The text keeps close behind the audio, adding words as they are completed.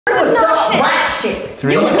shit.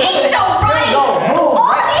 3. You ate the rice! No, boom. Oh,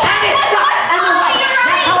 And it sucks! And the rice!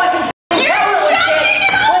 That's how I can tell it was shit!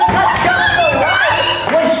 Was not just the rice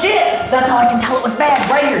was shit! That's how I can tell it was bad.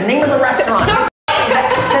 Right here, name of the restaurant.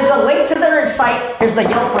 There's a link to their site. Here's the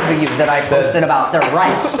Yelp review that I posted about their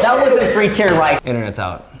rice. That wasn't 3-tier rice. Internet's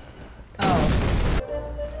out. Oh.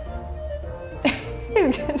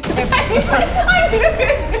 He's gonna do that. I knew he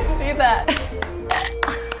was gonna do that.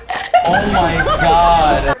 Oh my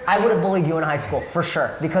god. I would have bullied you in high school, for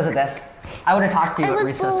sure, because of this. I would have talked to you at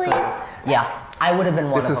recess class. Yeah, I would have been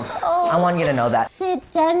one of them. I want you to know that.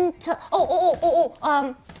 Dental.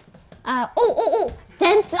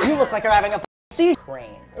 Dental. You look like you're having a sea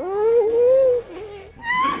crane.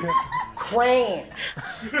 Crane.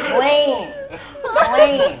 Crane.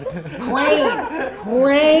 Crane. Crane.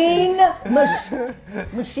 Crane.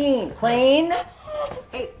 Machine. Crane.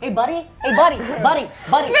 Hey, buddy. Hey, buddy. Buddy.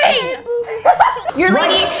 Your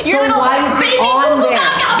lady, your so little why is baby it on there?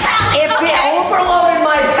 palate. If it overloaded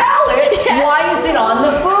my palate, why is it on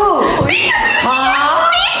the food? Because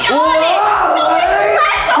Huh?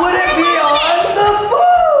 Would it be on the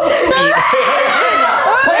food?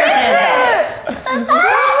 Put your hands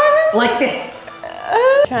out. Like this.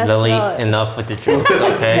 Lily, enough with the jokes,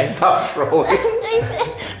 okay? Stop trolling.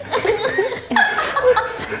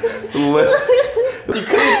 You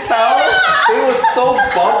couldn't tell? It was so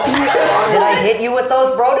bumpy. Did I hit you with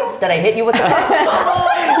those, Brody? Did I hit you with the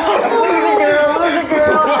Loser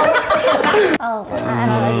girl. Oh, I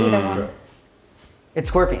don't like either one. It's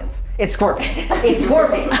scorpions. It's scorpions. It's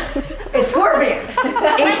scorpions. It's scorpions.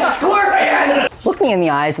 It's scorpions. Look me in the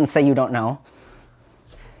eyes and say you don't know.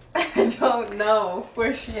 I don't know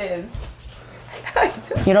where she is.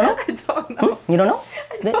 You don't know? I don't know. You don't know?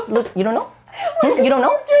 Look, you don't know? You don't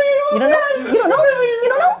know? You don't know? You don't know? You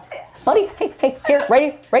don't know? Buddy, hey, here, right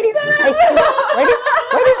here. Hey, right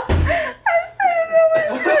here.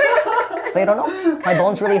 So you don't know? My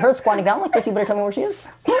bones really hurt squatting down like this. You better tell me where she is.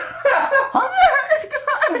 Huh?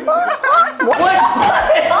 What? Put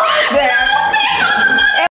it on there.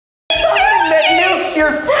 Something that nukes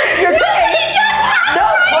your taste.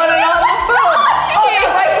 Don't put it on the food. Oh, that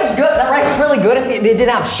rice is good. That rice is really good if they didn't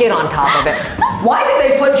have shit on top of it. Why did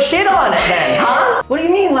they put shit on it then, huh? What do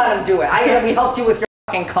you mean let them do it? We helped you with your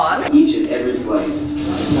fucking con. Each and every flight.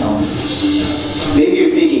 No. Maybe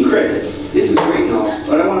you're thinking, Chris, this is great and all,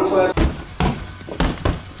 but I want to fly.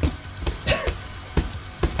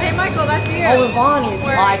 Hey, Michael, that's you. Oh, Ivani. Oh,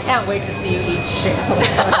 I can't wait to see you eat shit.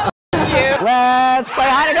 Let's play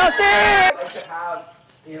hide and go seek!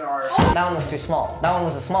 That one was too small. That one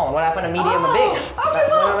was a small one. What happened to medium and big? What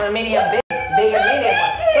happened to medium, big and medium?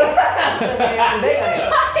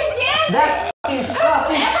 That's fucking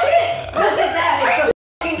stuffy shit! Look at that!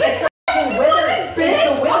 It's the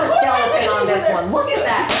wither skeleton on this one. Look at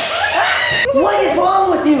that! What is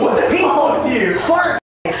wrong with you? What is wrong with you? Fart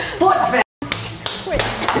face, foot face.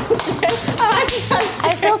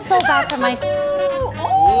 I feel so bad for my.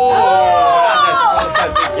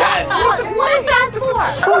 What is that for?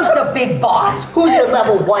 Who's the big boss? Who's the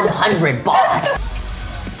level 100 boss?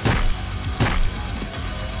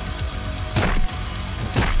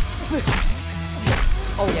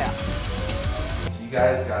 Oh yeah. You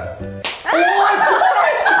guys got.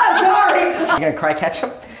 I'm sorry. You gonna cry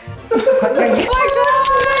ketchup?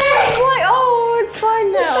 Oh, it's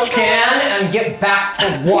fine now. Stand and get back to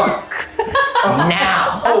work.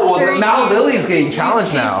 Now. Oh, well, now Lily's getting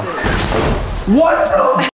challenged now. What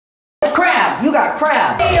the? Crab! You got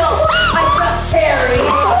crab! I just carried!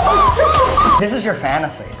 This is your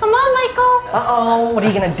fantasy. Come on, Michael. Uh-oh, what are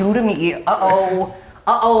you gonna do to me? Uh-oh.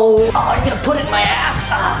 Uh-oh. Oh, you're gonna put it in my ass.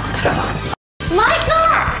 Michael!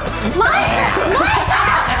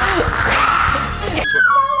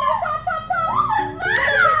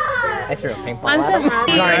 I threw a paintball I'm so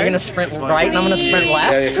happy. Sorry, you're gonna sprint right and I'm gonna sprint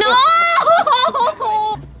left? No!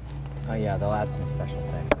 Oh yeah, they'll add some special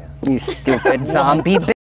things, yeah. You stupid zombie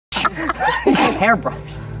bitch.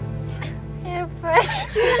 Hairbrush. Hairbrush.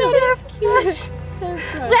 Hairbrush.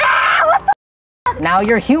 What the? Now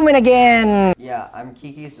you're human again! Yeah, I'm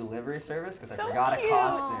Kiki's delivery service because I forgot a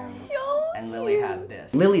costume. And Lily had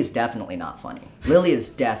this. Lily's definitely not funny. Lily is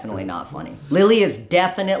definitely not funny. Lily is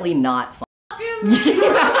definitely not funny.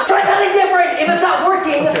 Try something different! If it's not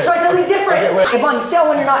working, try something different! If on sale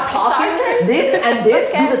when you're not talking, this and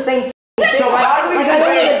this do the same thing. So how do we know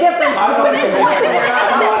the difference between this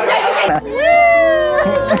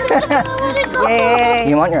Yay!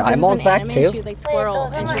 You want your eyeballs back too? Wait,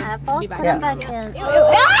 those are my eyeballs? Put them back in.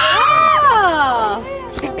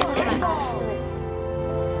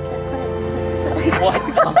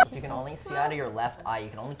 You can only see shoots you out of your left eye. You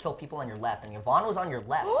can only kill people on your left, and Yvonne was on your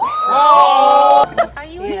left. Are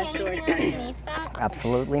you wearing anything underneath that?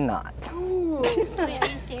 Absolutely not. Wait, are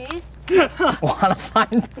you serious? Wanna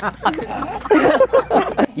find out?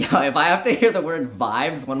 Yo, if I have to hear the word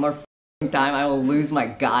vibes one more time, I will lose my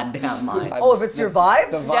goddamn mind. Oh, if it's your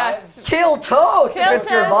vibes? The vibes? Kill Toast if it's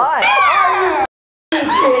your vibe. I'm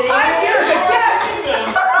here as a guest!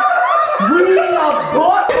 Reading a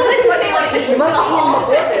book? You must have eaten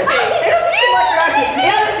before this. It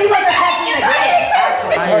doesn't seem like you're catching the game,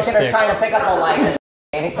 actually. Look at her trying to pick up the light.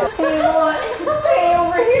 Hey,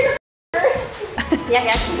 over here.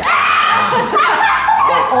 Yeah.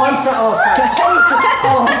 Oh, I'm sorry. Oh, sorry.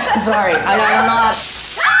 Oh, I'm so sorry. I'm not.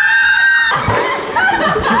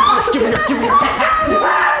 Give me your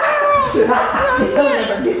You'll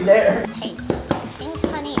never get there. Hey, thanks,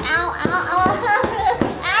 honey. Ow.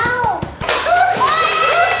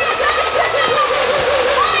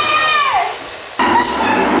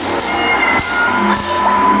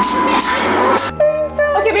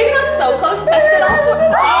 Okay, maybe not so close. Test it also.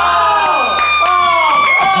 You're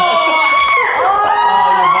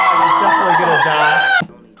definitely gonna die.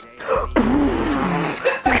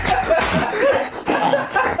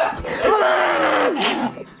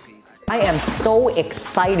 I am so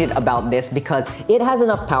excited about this because it has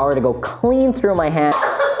enough power to go clean through my hand.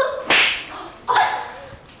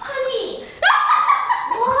 Honey!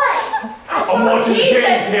 What? I'm watching the He's game, a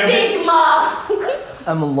damn it. Sigma.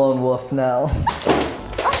 I'm a lone wolf now.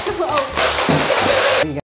 Are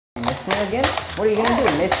you gonna miss me again? What are you gonna do?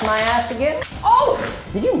 Miss my ass again? Oh!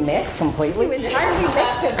 Did you miss completely? You entirely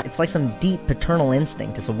missed him. It's like some deep paternal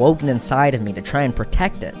instinct is awoken inside of me to try and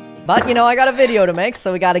protect it. But, you know, I got a video to make,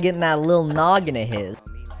 so we gotta get in that little noggin of his.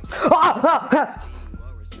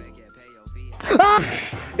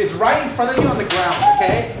 It's right in front of you on the ground,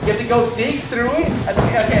 okay? You have to go dig through it.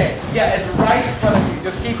 Okay, yeah, it's right in front of you.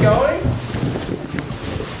 Just keep going.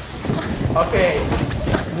 Okay,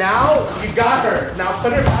 now you got her. Now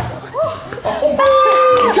put her back up. Oh my.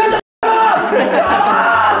 Shut up!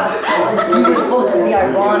 You were supposed to be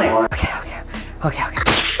ironic. Okay.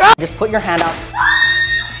 Just put your hand out.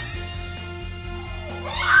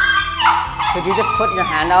 Could you just put your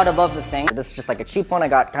hand out above the thing? This is just like a cheap one I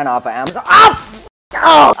got kind of off of Amazon.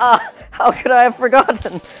 How could I have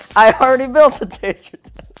forgotten? I already built a taster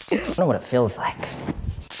test. I don't know what it feels like.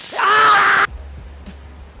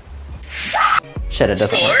 Shit, it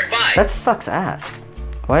doesn't work. That sucks ass.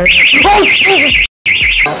 Why?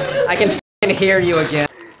 I can f***ing hear you again.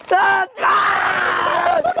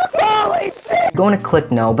 Going to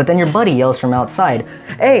click no, but then your buddy yells from outside,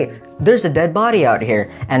 "Hey, there's a dead body out here."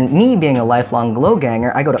 And me being a lifelong glow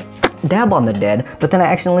ganger, I go to dab on the dead, but then I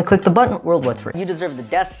accidentally click the button. World War III. You deserve the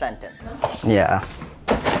death sentence. Yeah.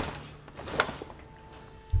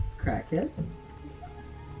 Crack it.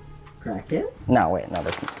 Crack it. No, wait, no,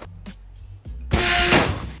 this.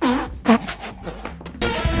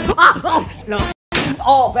 No.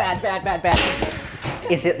 Oh, bad.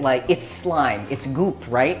 Is it like, it's slime, it's goop,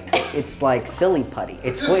 right? It's like silly putty.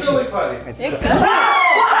 It's just silly putty. It's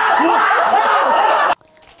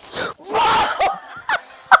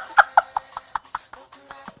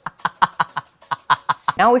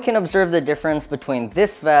Now we can observe the difference between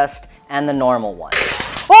this vest and the normal one.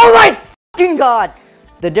 Oh my fucking god!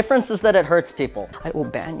 The difference is that it hurts people. I will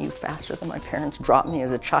ban you faster than my parents dropped me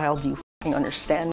as a child. Do you fucking understand?